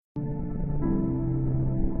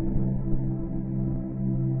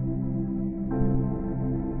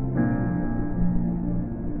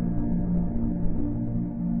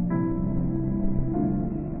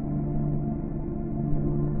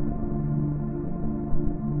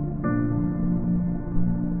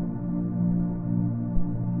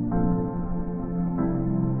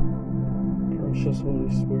Precious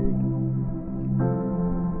Holy Spirit,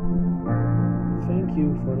 thank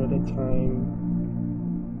you for another time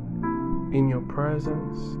in your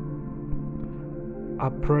presence. I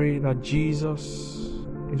pray that Jesus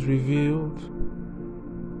is revealed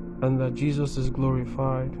and that Jesus is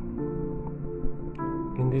glorified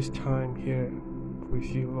in this time here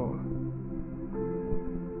with you, Lord.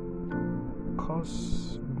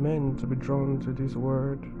 Cause men to be drawn to this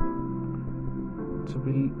word, to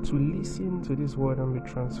listen to this word and be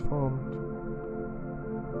transformed.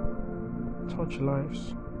 Touch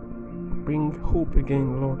lives. Bring hope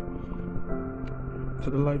again, Lord, to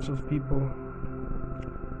the lives of people.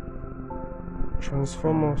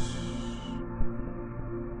 Transform us.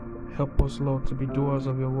 Help us, Lord, to be doers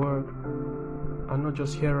of your word and not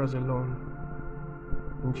just hearers alone.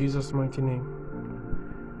 In Jesus' mighty name.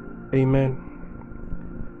 Amen.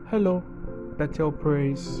 Hello, Bethel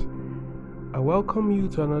Praise. I welcome you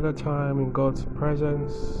to another time in God's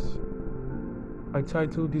presence. I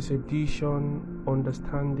titled this edition,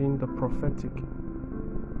 Understanding the Prophetic.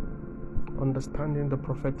 Understanding the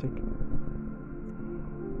Prophetic.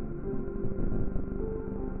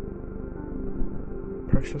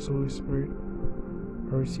 Precious Holy Spirit,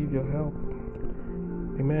 I receive your help.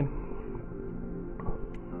 Amen.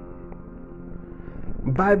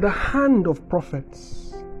 By the hand of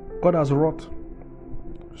prophets, God has wrought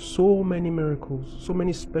so many miracles, so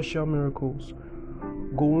many special miracles.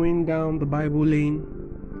 Going down the Bible lane,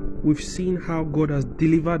 we've seen how God has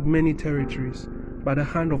delivered many territories. By the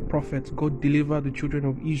hand of prophets, God delivered the children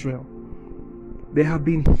of Israel. There have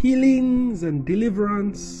been healings and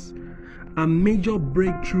deliverance and major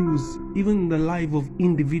breakthroughs, even in the life of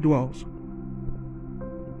individuals.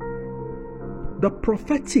 The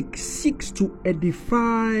prophetic seeks to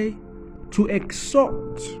edify, to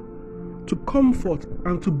exhort, to comfort,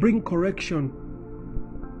 and to bring correction.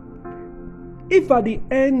 If at the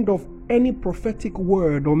end of any prophetic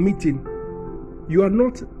word or meeting, you are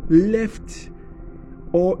not left,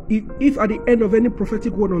 or if at the end of any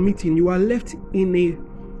prophetic word or meeting, you are left in a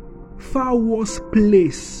far worse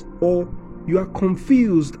place, or you are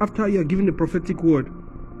confused after you are given the prophetic word,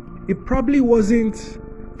 it probably wasn't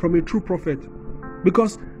from a true prophet.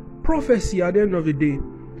 Because prophecy at the end of the day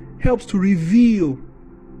helps to reveal.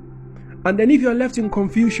 And then if you are left in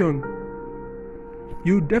confusion,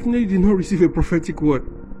 you definitely did not receive a prophetic word.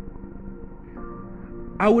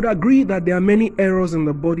 I would agree that there are many errors in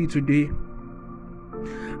the body today,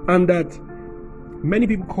 and that many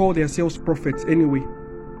people call themselves prophets anyway.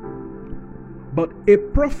 But a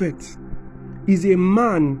prophet is a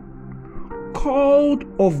man called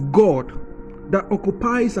of God that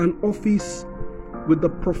occupies an office with the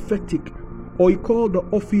prophetic, or you call the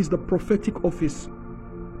office the prophetic office.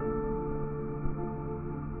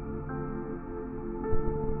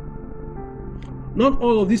 Not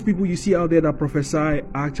all of these people you see out there that prophesy are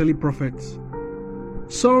actually prophets.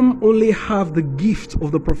 Some only have the gift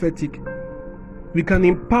of the prophetic. You can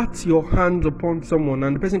impart your hand upon someone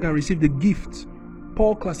and the person can receive the gift.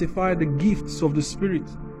 Paul classified the gifts of the Spirit.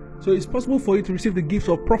 So it's possible for you to receive the gift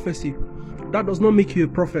of prophecy. That does not make you a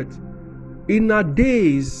prophet. In our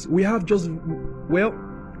days, we have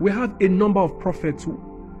a number of prophets.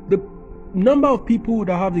 The number of people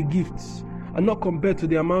that have the gifts are not compared to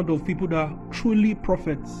the amount of people that are truly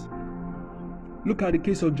prophets. Look at the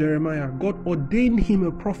case of Jeremiah. God ordained him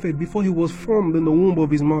a prophet before he was formed in the womb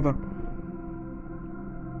of his mother.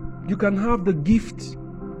 You can have the gift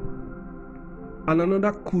and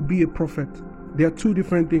another could be a prophet. They are two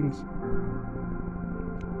different things.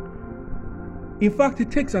 In fact,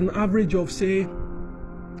 it takes an average of, say,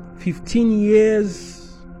 15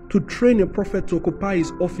 years to train a prophet to occupy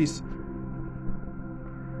his office.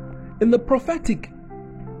 In the prophetic,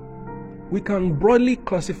 we can broadly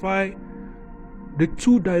classify the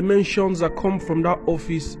two dimensions that come from that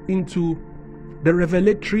office into the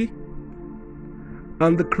revelatory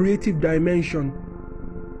and the creative dimension.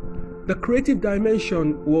 The creative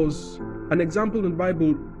dimension was, an example in the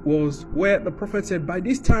Bible was where the prophet said, by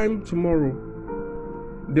this time tomorrow,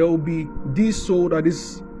 there will be this sold at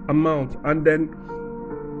this amount. And then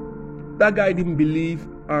that guy didn't believe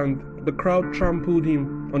and the crowd trampled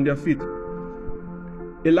him on their feet.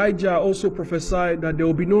 Elijah also prophesied that there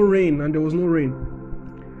will be no rain, and there was no rain.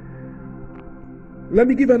 Let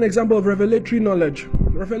me give an example of revelatory knowledge.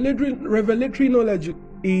 Revelatory knowledge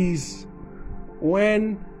is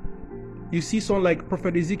when you see someone like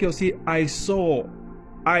Prophet Ezekiel say, I saw,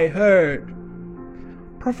 I heard.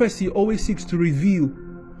 Prophecy always seeks to reveal,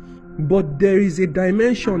 but there is a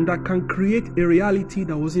dimension that can create a reality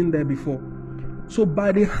that wasn't there before. So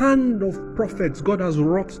by the hand of prophets, God has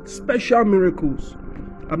wrought special miracles.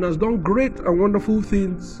 and has done great and wonderful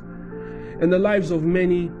things in the lives of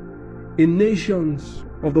many in nations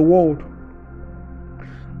of the world.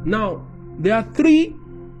 Now, there are three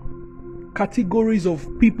categories of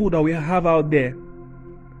people that we have out there.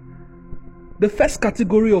 The first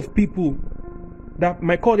category of people that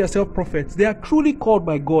might call themselves prophets, they are truly called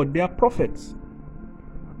by God. They are prophets.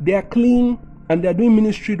 They are clean and they are doing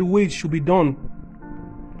ministry the way it should be done.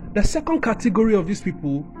 The second category of these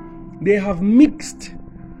people, they have mixed.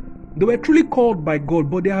 They were truly called by God,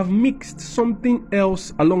 but they have mixed something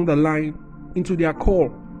else along the line into their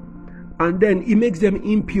call, and then it makes them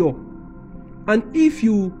impure. And if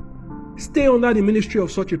you stay under the ministry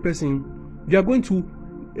of such a person, you are going to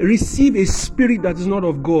receive a spirit that is not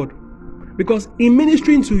of God, because in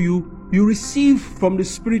ministering to you, you receive from the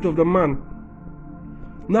spirit of the man.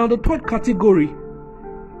 Now, the third category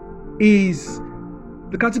is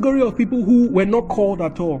the category of people who were not called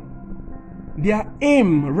at all. Their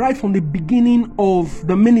aim right from the beginning of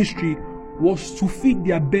the ministry was to feed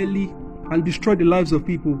their belly and destroy the lives of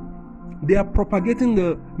people. They are propagating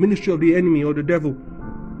the ministry of the enemy or the devil.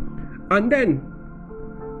 And then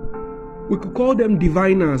we could call them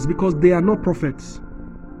diviners because they are not prophets.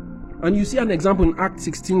 And you see an example in Acts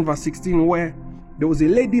 16 verse 16 where there was a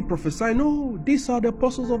lady prophesying, "Oh, these are the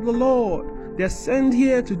apostles of the Lord. They're sent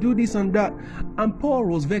here to do this and that." And Paul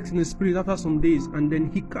was vexed in the spirit after some days, and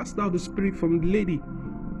then he cast out the spirit from the lady.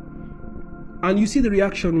 And you see the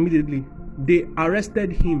reaction immediately. They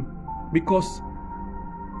arrested him, because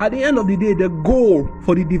at the end of the day, the goal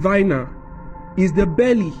for the diviner is the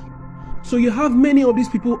belly. So you have many of these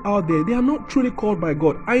people out there. They are not truly called by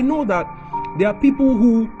God. I know that there are people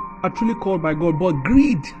who are truly called by God, but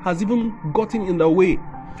greed has even gotten in the way.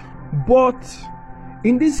 But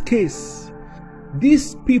in this case,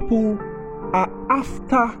 these people are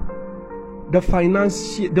after the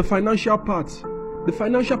financial part. The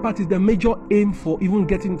financial part is the major aim for even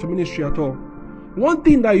getting into ministry at all. One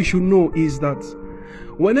thing that you should know is that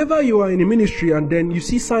whenever you are in a ministry and then you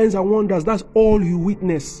see signs and wonders, that's all you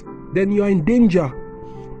witness, then you are in danger.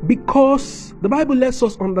 Because the Bible lets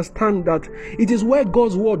us understand that it is where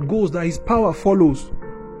God's word goes that his power follows.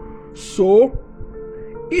 So,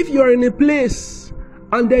 if you are in a place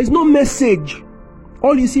and there is no message,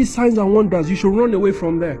 all you see is signs and wonders, you should run away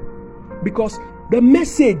from there. Because the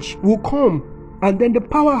message will come and then the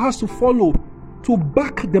power has to follow to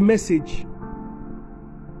back the message.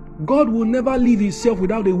 God will never leave himself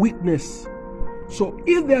without a witness. So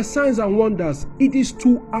if there are signs and wonders, it is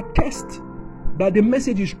to attest that the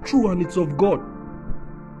message is true and it's of God.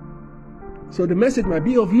 So the message might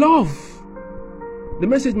be of love. The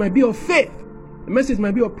message might be of faith. The message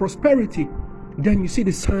might be of prosperity. Then you see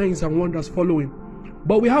the signs and wonders following.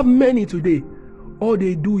 But we have many today. All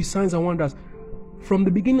they do is signs and wonders. From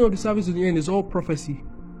the beginning of the service to the end is all prophecy.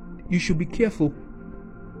 You should be careful.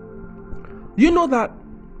 You know that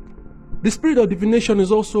the spirit of divination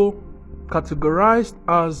is also categorized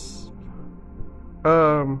as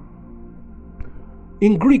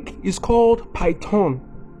in Greek it's called python,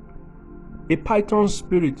 a python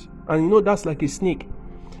spirit, and you know that's like a snake.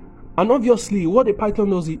 And obviously what a python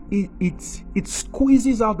does is it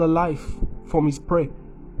squeezes out the life from its prey.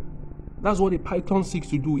 That's what a python seeks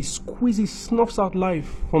to do. It snuffs out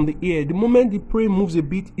life from the air. The moment the prey moves a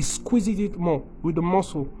bit, it squeezes it more with the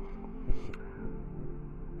muscle.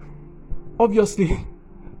 Obviously,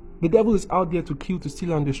 the devil is out there to kill, to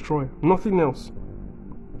steal, and destroy. Nothing else.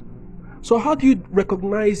 So how do you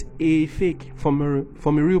recognize a fake from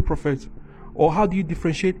a real prophet? Or how do you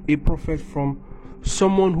differentiate a prophet from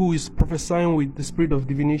someone who is prophesying with the spirit of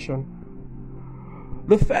divination?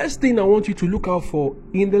 The first thing I want you to look out for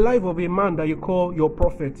in the life of a man that you call your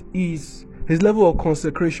prophet is his level of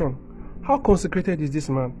consecration. How consecrated is this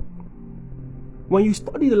man? When you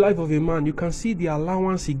study the life of a man, you can see the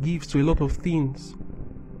allowance he gives to a lot of things.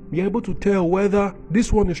 You're able to tell whether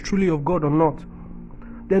this one is truly of God or not.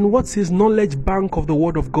 Then what's his knowledge bank of the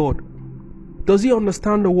word of God? Does he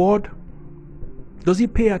understand the word? Does he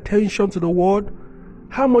pay attention to the word?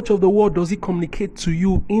 How much of the word does he communicate to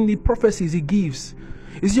you in the prophecies he gives?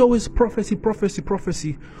 Is he always prophecy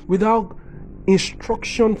without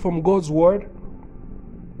instruction from God's word?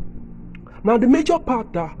 Now, the major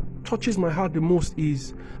part that touches my heart the most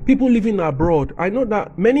is people living abroad. I know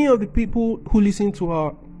that many of the people who listen to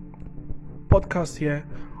our podcast here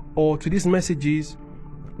or to these messages,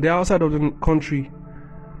 they're outside of the country.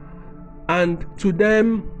 And to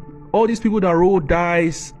them, all these people that roll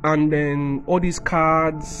dice and then all these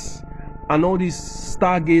cards and all these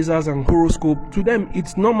stargazers and horoscope, to them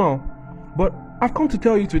it's normal. But I've come to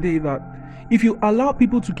tell you today that if you allow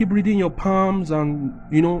people to keep reading your palms and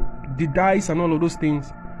the dice and all of those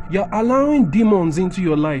things, You're allowing demons into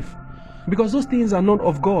your life because those things are not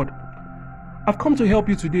of God. I've come to help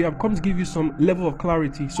you today. I've come to give you some level of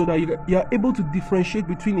clarity so that you're able to differentiate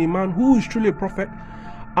between a man who is truly a prophet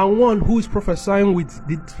and one who is prophesying with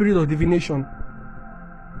the spirit of divination.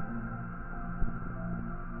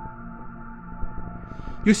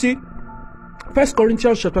 You see, 1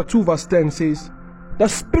 Corinthians chapter 2 verse 10 says, the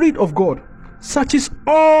Spirit of God searches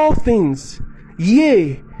all things,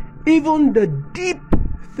 yea, even the deep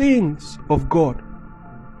things of God.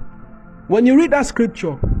 When you read that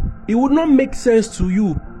scripture, it would not make sense to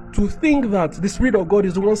you to think that the Spirit of God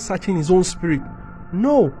is the one searching his own spirit.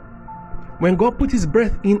 No. When God put his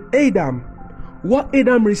breath in Adam, what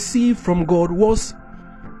Adam received from God was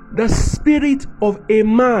the spirit of a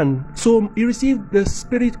man. So he received the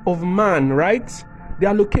spirit of man, right? The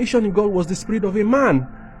allocation in God was the spirit of a man.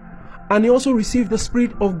 And he also received the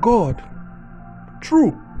spirit of God.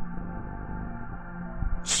 True.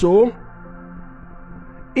 So,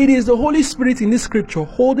 it is the Holy Spirit in this scripture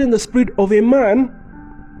holding the spirit of a man,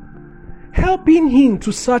 helping him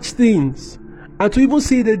to search things and to even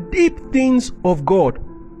see the deep things of God.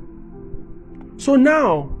 So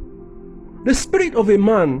now, the spirit of a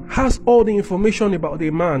man has all the information about a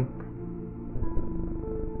man.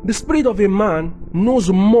 The spirit of a man knows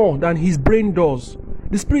more than his brain does.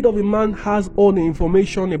 The spirit of a man has all the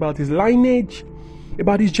information about his lineage,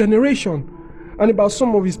 about his generation, and about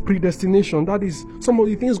some of his predestination. That is, some of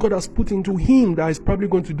the things God has put into him that he's probably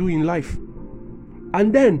going to do in life.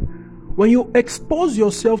 And then, when you expose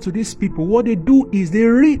yourself to these people, what they do is they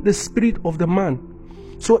read the spirit of the man.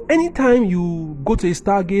 So anytime you go to a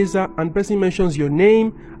stargazer and person mentions your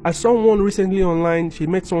name, as someone recently online, she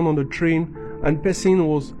met someone on the train and person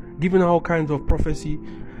was giving her all kinds of prophecy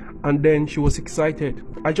and then she was excited.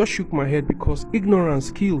 I just shook my head because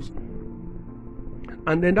ignorance kills.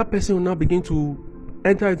 And then that person will now begin to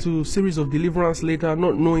enter into a series of deliverance later,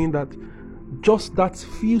 not knowing that just that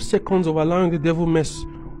few seconds of allowing the devil mess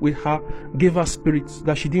with her gave her spirits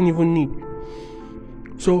that she didn't even need.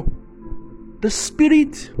 So the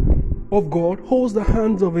Spirit of God holds the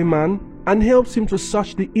hands of a man and helps him to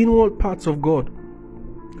search the inward parts of God.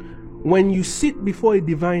 When you sit before a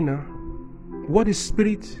diviner, what the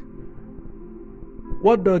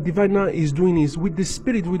diviner is doing is, with the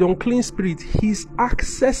spirit, with unclean spirit, he's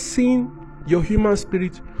accessing your human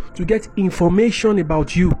spirit to get information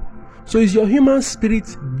about you. So is your human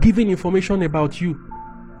spirit giving information about you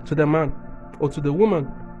to the man or to the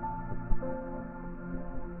woman?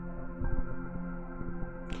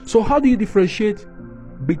 So how do you differentiate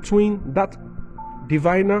between that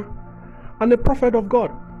diviner and a prophet of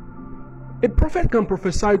God? A prophet can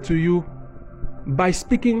prophesy to you by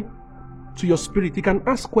speaking to your spirit. He can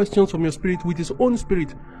ask questions from your spirit with his own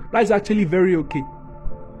spirit. That is actually very okay.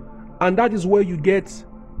 And that is where you get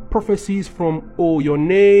prophecies from, your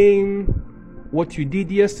name, what you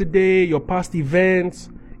did yesterday, your past events.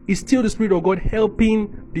 It's still the Spirit of God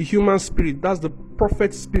helping the human spirit. That's the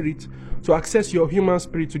prophet's spirit to access your human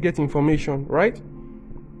spirit to get information, right?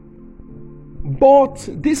 But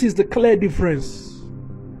this is the clear difference.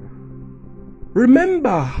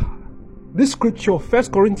 Remember this scripture, 1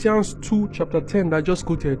 Corinthians 2 chapter 10 that I just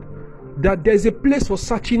quoted, that there's a place for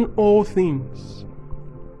searching all things.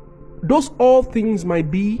 Those all things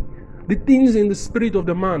might be the things in the spirit of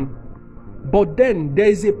the man, but then there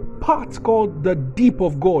is a part called the deep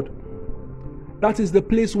of God. That is the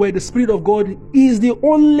place where the Spirit of God is the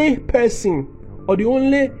only person or the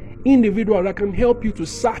only individual that can help you to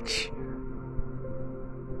search.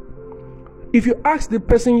 If you ask the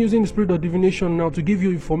person using the spirit of divination now to give you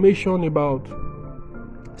information about,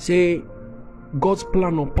 say, God's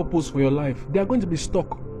plan or purpose for your life, they are going to be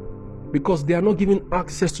stuck because they are not given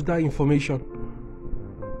access to that information.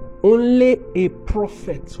 Only a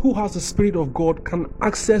prophet who has the Spirit of God can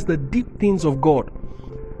access the deep things of God.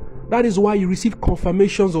 That is why you receive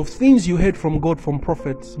confirmations of things you heard from God from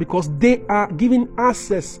prophets, because they are giving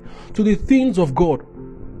access to the things of God.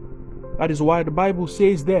 That is why the Bible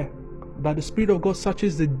says there that the Spirit of God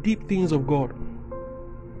searches the deep things of God.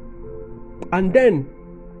 And then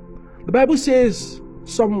the Bible says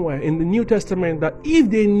somewhere in the New Testament that if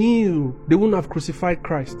they knew, they wouldn't have crucified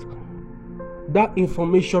Christ. That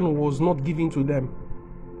information was not given to them.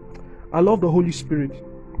 I love the Holy Spirit.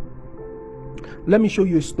 Let me show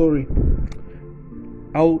you a story.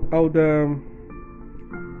 I'll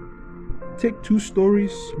take two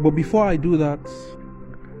stories, but before I do that,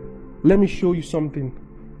 let me show you something.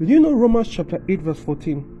 Do you know Romans chapter 8 verse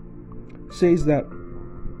 14 says that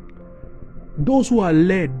those who are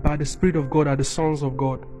led by the Spirit of God are the sons of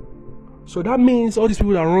God. So that means all these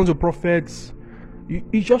people that run to prophets,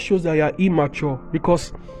 it just shows that you are immature,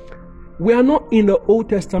 because we are not in the Old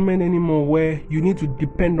Testament anymore where you need to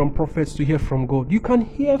depend on prophets to hear from God. You can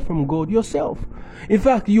hear from God yourself. In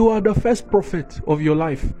fact, you are the first prophet of your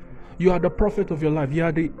life. You are the prophet of your life. You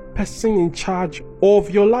are the person in charge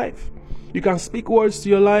of your life. You can speak words to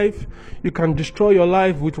your life. You can destroy your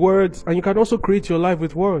life with words, and you can also create your life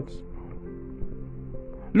with words.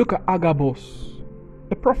 Look at Agabus,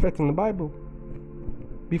 a prophet in the Bible.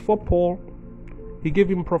 Before Paul, he gave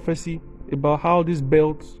him prophecy about how this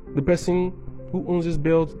belt, the person who owns this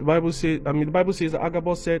belt, the Bible says that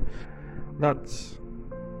Agabus said that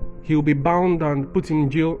he will be bound and put in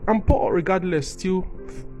jail. And Paul, regardless, still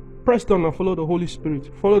pressed on and followed the Holy Spirit,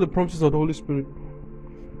 follow the promises of the Holy Spirit.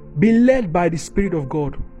 Be led by the Spirit of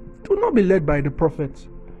God. Do not be led by the prophet.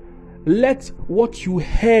 Let what you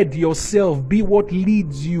heard yourself be what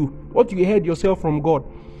leads you. What you heard yourself from God.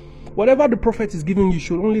 Whatever the prophet is giving you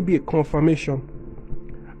should only be a confirmation.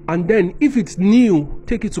 And then, if it's new,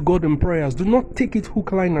 take it to God in prayers. Do not take it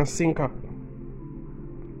hook, line, and sinker.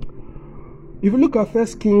 If you look at 1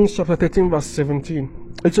 Kings chapter 13, verse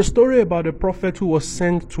 17, it's a story about a prophet who was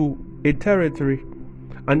sent to a territory.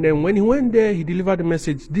 And then when he went there, he delivered the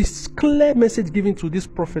message. This clear message given to this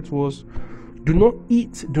prophet was, do not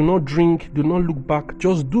eat, do not drink, do not look back.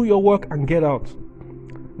 Just do your work and get out.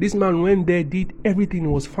 This man went there, did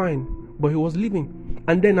everything, was fine, but he was leaving.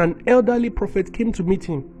 And then an elderly prophet came to meet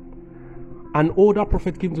him. An older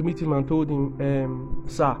prophet came to meet him and told him,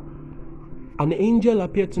 sir, an angel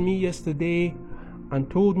appeared to me yesterday and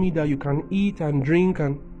told me that you can eat and drink.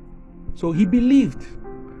 And so he believed.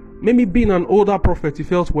 Maybe being an older prophet, he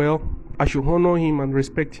felt, well, I should honor him and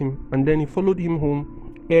respect him. And then he followed him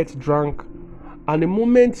home, ate, drank. And the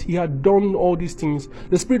moment he had done all these things,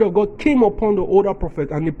 the Spirit of God came upon the older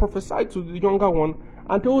prophet, and he prophesied to the younger one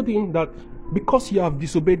and told him that because you have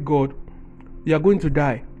disobeyed God, you are going to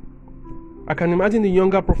die. I can imagine the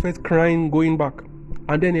younger prophet crying, going back.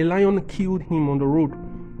 And then a lion killed him on the road.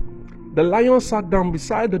 The lion sat down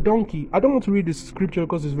beside the donkey. I don't want to read this scripture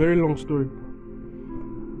because it's a very long story.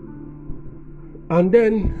 And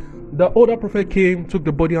then the older prophet came, took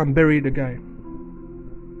the body and buried the guy.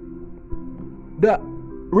 The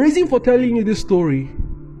reason for telling you this story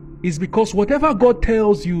is because whatever God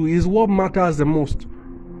tells you is what matters the most.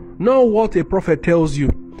 Not what a prophet tells you.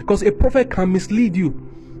 Because a prophet can mislead you.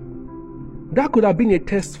 That could have been a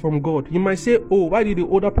test from God. You might say, oh, why did the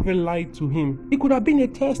older prophet lie to him? It could have been a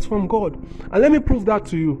test from God. And let me prove that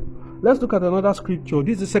to you. Let's look at another scripture.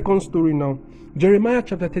 This is the second story now. Jeremiah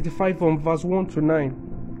chapter 35 from verse 1 to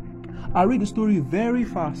 9. I'll read the story very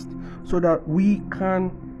fast so that we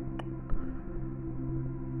can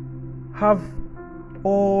have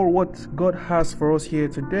all what God has for us here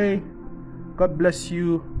today. God bless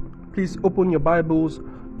you. Please open your Bibles.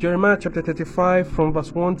 Jeremiah chapter 35 from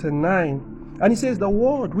verse 1 to 9. And he says, the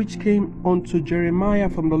word which came unto Jeremiah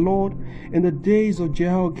from the Lord in the days of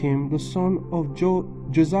Jehoiakim, the son of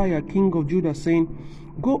Josiah, king of Judah, saying,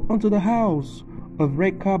 go unto the house of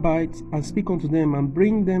Rechabites, and speak unto them, and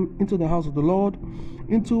bring them into the house of the Lord,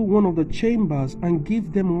 into one of the chambers, and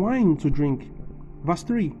give them wine to drink. Verse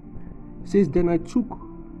 3 says, then I took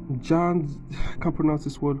I can't pronounce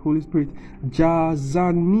this word, Holy Spirit,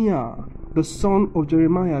 Jazaniah, the son of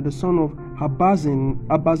Jeremiah, the son of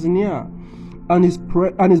Abaziniah, and his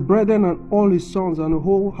brethren, and all his sons, and the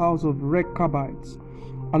whole house of Rechabites.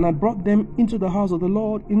 And I brought them into the house of the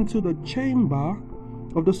Lord, into the chamber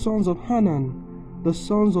of the sons of Hanan, the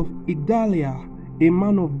sons of Igdaliah, a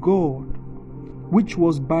man of God, which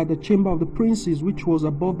was by the chamber of the princes, which was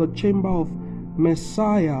above the chamber of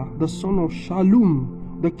Messiah, the son of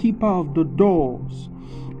Shallum, the keeper of the doors.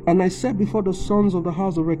 And I set before the sons of the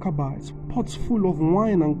house of Rechabites pots full of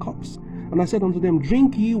wine and cups. And I said unto them,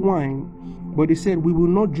 drink ye wine. But they said, we will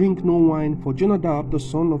not drink no wine, for Jonadab, the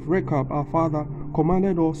son of Rechab, our father,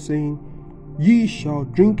 commanded us, saying, ye shall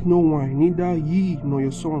drink no wine, neither ye nor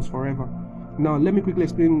your sons forever. Now, let me quickly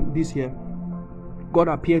explain this here. God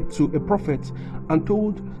appeared to a prophet and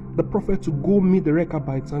told the prophet to go meet the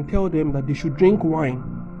Rechabites and tell them that they should drink wine.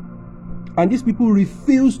 And these people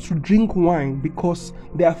refused to drink wine because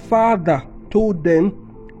their father told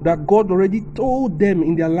them that God already told them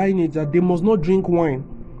in their lineage that they must not drink wine.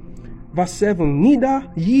 Verse 7, neither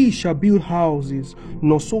ye shall build houses,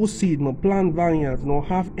 nor sow seed, nor plant vineyards, nor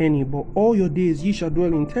have any, but all your days ye shall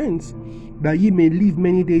dwell in tents, that ye may live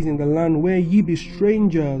many days in the land where ye be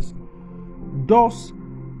strangers. Thus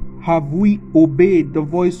have we obeyed the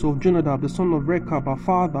voice of Jonadab, the son of Rechab, our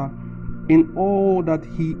father, in all that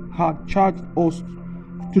he had charged us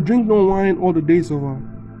to drink no wine all the days of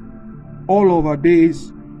all of our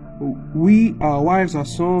days, we, our wives, our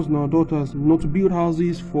sons, and our daughters, not to build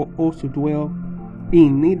houses for us to dwell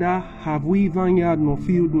in, neither have we vineyard, nor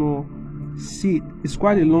field, nor seed. It's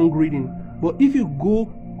quite a long reading. But if you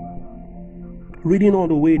go reading all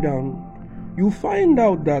the way down, you find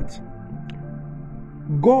out that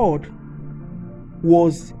God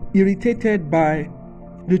was irritated by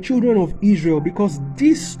the children of Israel because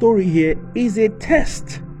this story here is a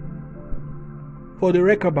test for the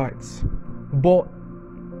Rechabites. But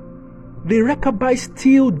the Rechabites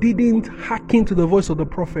still didn't hearken to the voice of the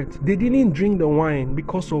prophet. They didn't drink the wine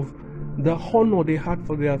because of the honor they had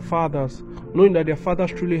for their fathers, knowing that their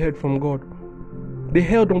fathers truly heard from God. They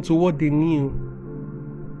held on to what they knew.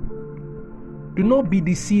 Do not be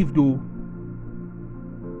deceived, though.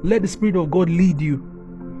 Let the Spirit of God lead you.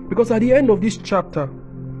 Because at the end of this chapter,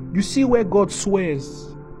 you see where God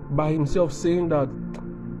swears by himself, saying that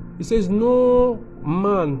he says, no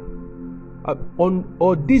man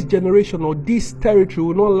or this generation or this territory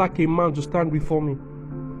will not lack a man to stand before me.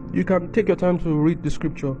 You can take your time to read the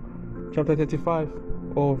scripture, chapter 35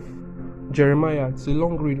 of Jeremiah. It's a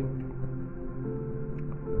long reading.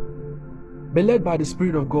 Be led by the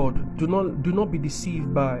Spirit of God. Do not be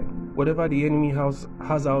deceived by whatever the enemy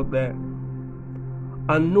has out there.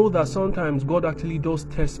 And know that sometimes God actually does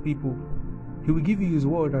test people. He will give you his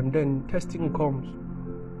word and then testing comes.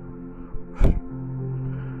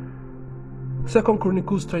 2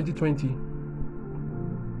 Chronicles 20:20.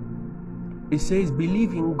 It says,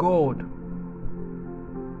 believe in God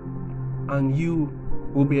and you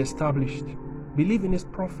will be established. Believe in his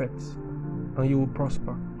prophets and you will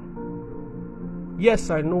prosper. Yes,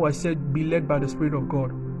 I know I said be led by the Spirit of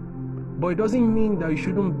God. But it doesn't mean that you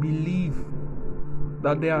shouldn't believe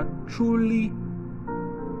that there are truly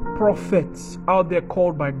prophets out there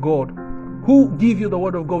called by God who give you the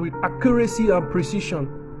word of God with accuracy and precision.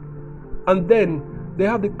 And then they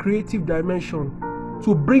have the creative dimension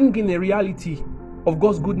to bring in a reality of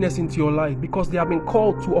God's goodness into your life, because they have been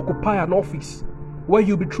called to occupy an office where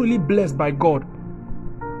you'll be truly blessed by God.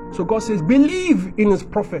 So God says, believe in his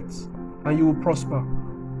prophets and you will prosper.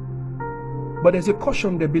 But there's a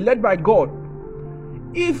caution there, be led by God.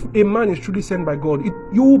 If a man is truly sent by God,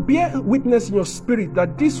 you will bear witness in your spirit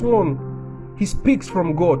that this one, he speaks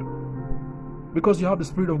from God, because you have the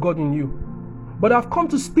Spirit of God in you. But I've come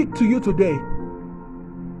to speak to you today.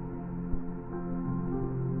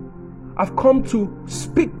 I've come to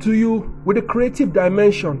speak to you with a creative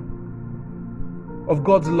dimension of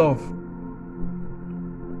God's love.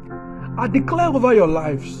 I declare over your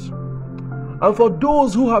lives, and for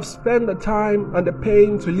those who have spent the time and the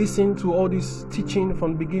pain to listen to all this teaching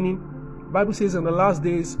from the beginning, the Bible says in the last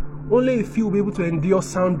days, only a few will be able to endure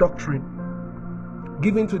sound doctrine,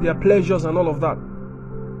 given to their pleasures and all of that.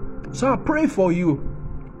 So I pray for you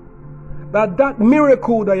that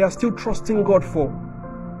miracle that you are still trusting God for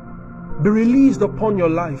be released upon your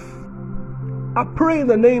life. I pray in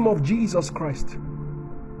the name of Jesus Christ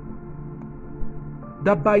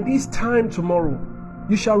that by this time tomorrow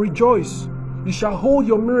you shall rejoice. You shall hold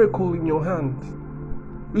your miracle in your hand.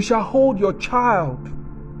 You shall hold your child.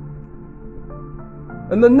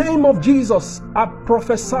 In the name of Jesus, I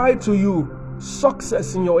prophesy to you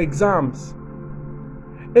success in your exams.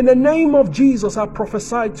 In the name of Jesus, I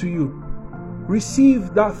prophesy to you,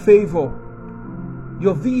 receive that favor.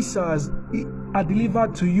 Your visas are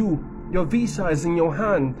delivered to you. Your visa is in your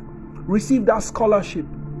hand. Receive that scholarship.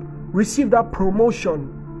 Receive that promotion.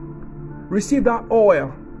 Receive that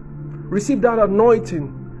oil. Receive that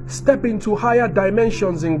anointing. Step into higher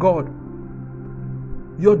dimensions in God.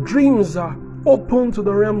 Your dreams are open to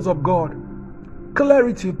the realms of God.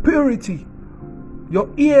 Clarity, purity. Your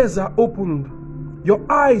ears are opened. Your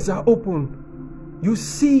eyes are open. You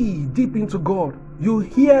see deep into God. You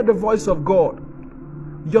hear the voice of God.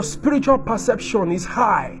 Your spiritual perception is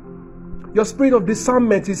high. Your spirit of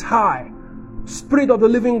discernment is high. Spirit of the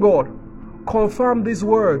living God, confirm these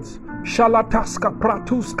words. Shalataska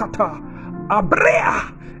pratuskata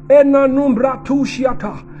abrea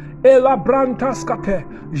enanumbratushiata elabrantaskate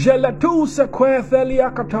jeletuse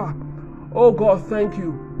quefeliakata. Oh God, thank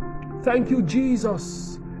you. Thank you,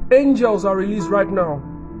 Jesus. Angels are released right now.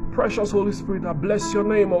 Precious Holy Spirit, I bless your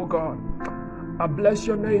name, oh God. I bless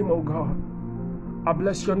your name, oh God. I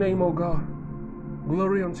bless your name, oh God.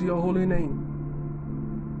 Glory unto your holy name.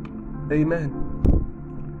 Amen.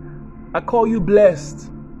 I call you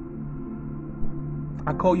blessed.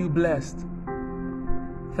 I call you blessed.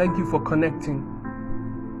 Thank you for connecting.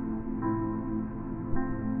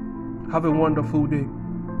 Have a wonderful day.